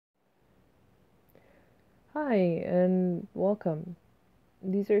Hi, and welcome.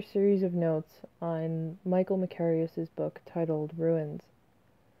 These are a series of notes on Michael Makarius' book titled Ruins.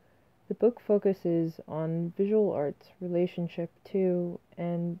 The book focuses on visual art's relationship to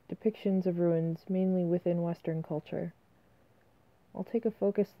and depictions of ruins mainly within Western culture. I'll take a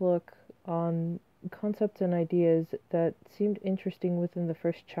focused look on concepts and ideas that seemed interesting within the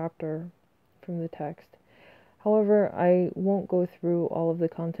first chapter from the text. However, I won't go through all of the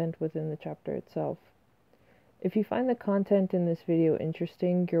content within the chapter itself. If you find the content in this video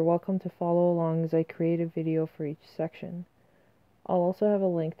interesting, you're welcome to follow along as I create a video for each section. I'll also have a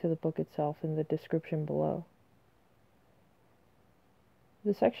link to the book itself in the description below.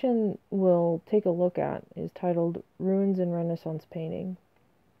 The section we'll take a look at is titled Ruins in Renaissance Painting.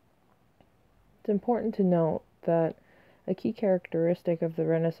 It's important to note that a key characteristic of the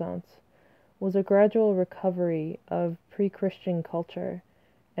Renaissance was a gradual recovery of pre-Christian culture,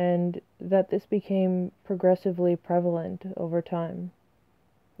 and that this became progressively prevalent over time.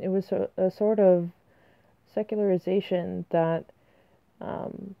 It was a sort of secularization that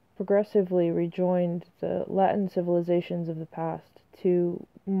progressively rejoined the Latin civilizations of the past to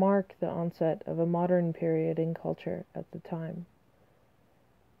mark the onset of a modern period in culture at the time.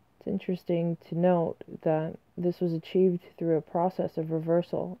 It's interesting to note that this was achieved through a process of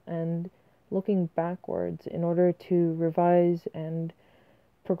reversal and looking backwards in order to revise and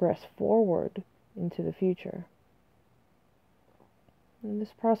progress forward into the future. And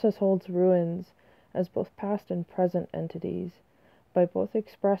this process holds ruins as both past and present entities by both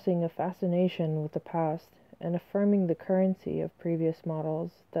expressing a fascination with the past and affirming the currency of previous models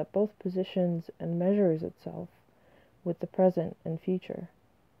that both positions and measures itself with the present and future.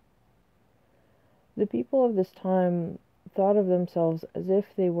 The people of this time thought of themselves as if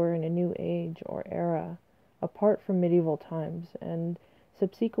they were in a new age or era, apart from medieval times, and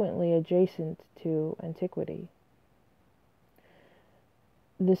subsequently adjacent to antiquity.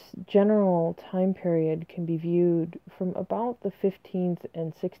 This general time period can be viewed from about the 15th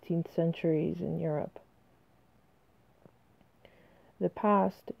and 16th centuries in Europe. The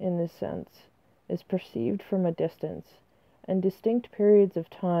past, in this sense, is perceived from a distance, and distinct periods of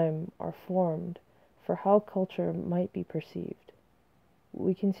time are formed for how culture might be perceived.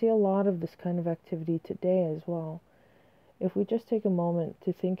 We can see a lot of this kind of activity today as well, if we just take a moment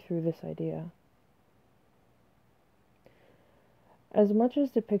to think through this idea. As much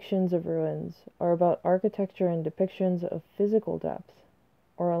as depictions of ruins are about architecture and depictions of physical depth,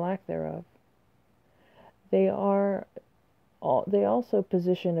 or a lack thereof, they also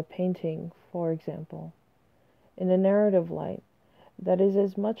position a painting, for example, in a narrative light that is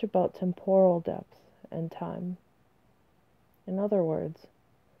as much about temporal depth and time. In other words,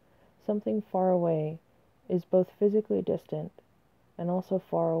 something far away is both physically distant and also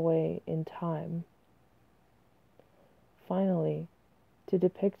far away in time. Finally, to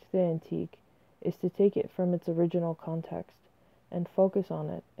depict the antique is to take it from its original context and focus on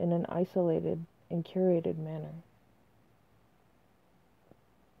it in an isolated and curated manner.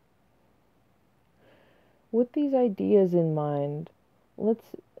 With these ideas in mind, let's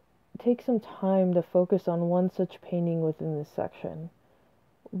take some time to focus on one such painting within this section.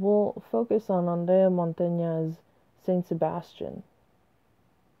 We'll focus on Andrea Mantegna's Saint Sebastian.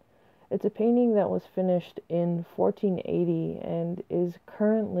 It's a painting that was finished in 1480 and is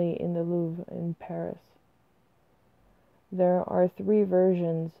currently in the Louvre in Paris. There are 3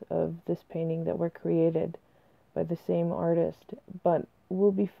 versions of this painting that were created by the same artist, but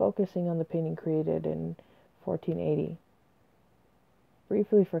we'll be focusing on the painting created in 1480.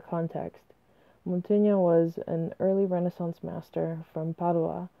 Briefly for context, Mantegna was an early Renaissance master from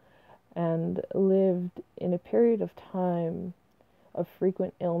Padua and lived in a period of time of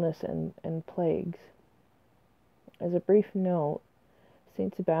frequent illness and plagues. As a brief note,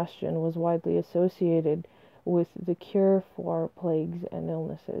 Saint Sebastian was widely associated with the cure for plagues and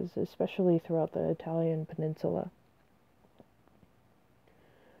illnesses, especially throughout the Italian peninsula.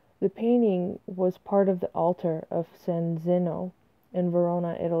 The painting was part of the altar of San Zeno in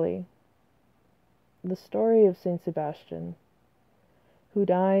Verona, Italy. The story of Saint Sebastian, who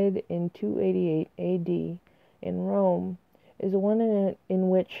died in 288 AD in Rome, is one in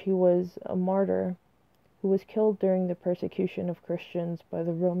which he was a martyr who was killed during the persecution of Christians by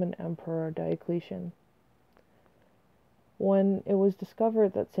the Roman Emperor Diocletian. When it was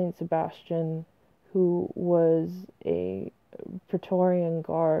discovered that Saint Sebastian, who was a Praetorian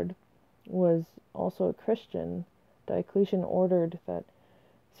guard, was also a Christian, Diocletian ordered that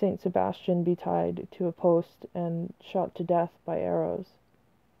Saint Sebastian be tied to a post and shot to death by arrows.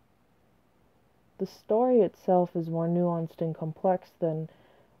 The story itself is more nuanced and complex than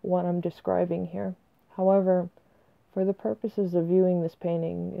what I'm describing here. However, for the purposes of viewing this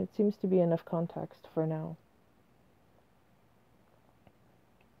painting, it seems to be enough context for now.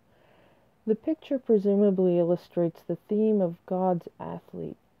 The picture presumably illustrates the theme of God's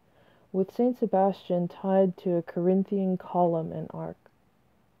athlete, with Saint Sebastian tied to a Corinthian column and arc.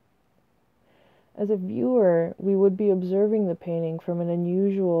 As a viewer, we would be observing the painting from an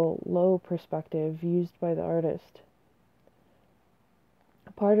unusual, low perspective used by the artist.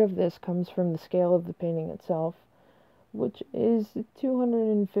 Part of this comes from the scale of the painting itself, which is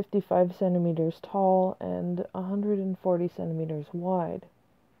 255 centimeters tall and 140 centimeters wide.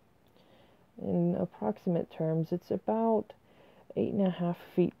 In approximate terms, it's about 8.5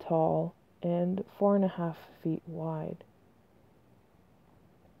 feet tall and 4.5 feet wide.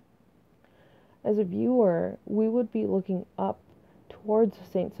 As a viewer, we would be looking up towards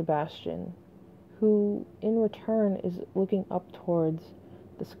Saint Sebastian, who in return is looking up towards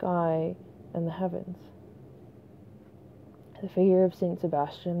the sky and the heavens. The figure of Saint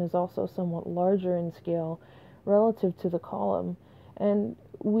Sebastian is also somewhat larger in scale relative to the column, and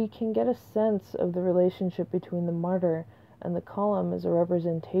we can get a sense of the relationship between the martyr and the column as a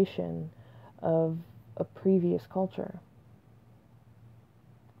representation of a previous culture.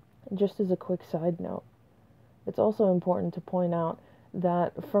 Just as a quick side note, it's also important to point out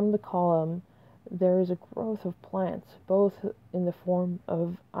that from the column there is a growth of plants, both in the form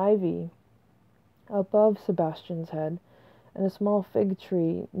of ivy above Sebastian's head and a small fig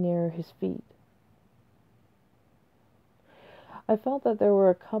tree near his feet. I felt that there were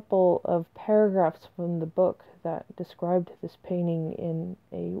a couple of paragraphs from the book that described this painting in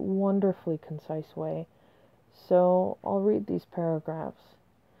a wonderfully concise way, so I'll read these paragraphs.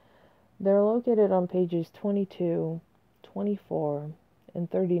 They're located on pages 22, 24, and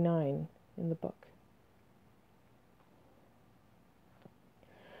 39 in the book.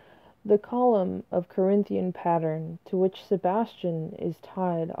 The column of Corinthian pattern to which Sebastian is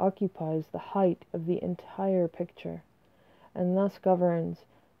tied occupies the height of the entire picture, and thus governs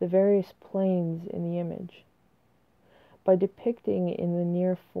the various planes in the image. By depicting in the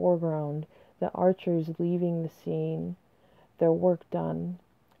near foreground the archers leaving the scene, their work done,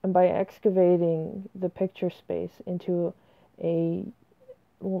 and by excavating the picture space into a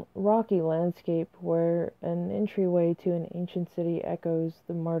rocky landscape where an entryway to an ancient city echoes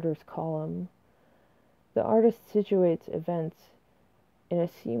the martyr's column, the artist situates events in a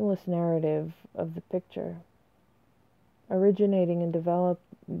seamless narrative of the picture, originating and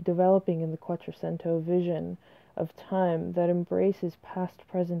developing in the Quattrocento vision of time that embraces past,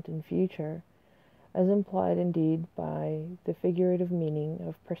 present, and future, as implied indeed by the figurative meaning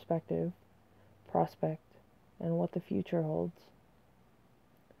of perspective, prospect, and what the future holds.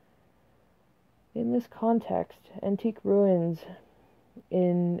 In this context, antique ruins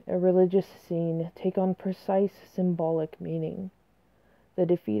in a religious scene take on precise symbolic meaning, the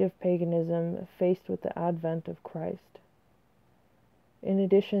defeat of paganism faced with the advent of Christ. In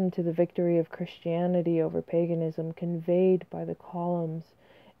addition to the victory of Christianity over paganism conveyed by the columns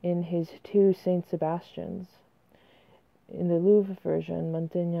in his two Saint Sebastians, in the Louvre version,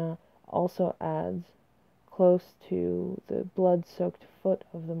 Mantegna also adds, close to the blood-soaked foot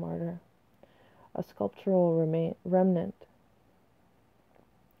of the martyr, a sculptural remnant,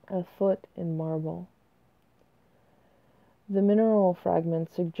 a foot in marble. The mineral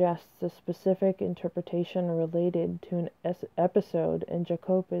fragment suggests a specific interpretation related to an episode in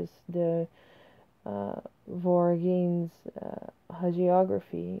Jacopus de Voragines'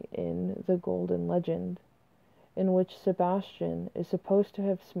 hagiography in The Golden Legend, in which Sebastian is supposed to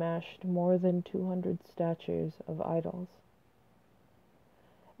have smashed more than 200 statues of idols.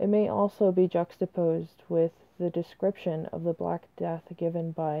 It may also be juxtaposed with the description of the Black Death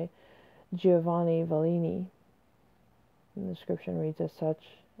given by Giovanni Vallini. The description reads as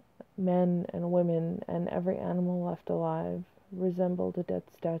such: men and women and every animal left alive resembled a dead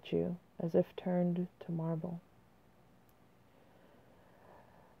statue, as if turned to marble.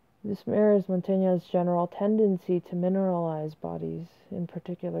 This mirrors Mantegna's general tendency to mineralize bodies, in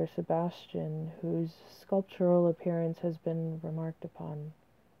particular Sebastian, whose sculptural appearance has been remarked upon.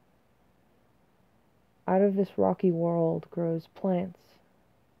 Out of this rocky world grows plants,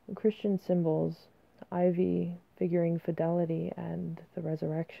 Christian symbols, ivy figuring fidelity and the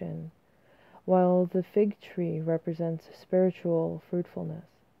resurrection, while the fig tree represents spiritual fruitfulness.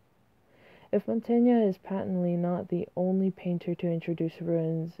 If Mantegna is patently not the only painter to introduce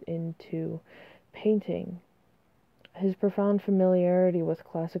ruins into painting, his profound familiarity with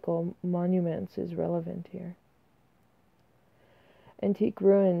classical monuments is relevant here. Antique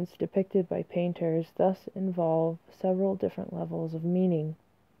ruins depicted by painters thus involve several different levels of meaning,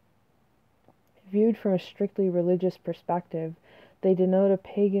 Viewed from a strictly religious perspective, they denote a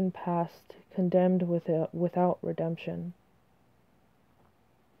pagan past condemned without redemption.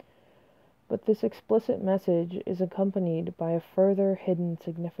 But this explicit message is accompanied by a further hidden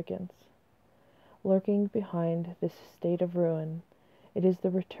significance. Lurking behind this state of ruin, it is the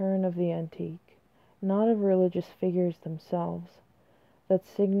return of the antique, not of religious figures themselves, that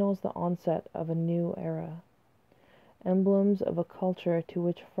signals the onset of a new era. Emblems of a culture to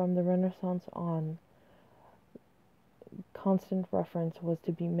which from the Renaissance on constant reference was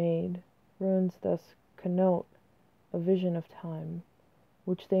to be made, ruins thus connote a vision of time,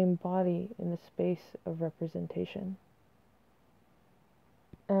 which they embody in the space of representation.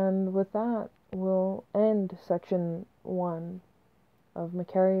 And with that, we'll end section 1 of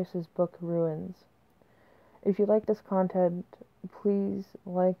Makarius' book Ruins. If you like this content, please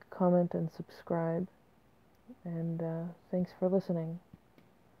like, comment, and subscribe. And thanks for listening.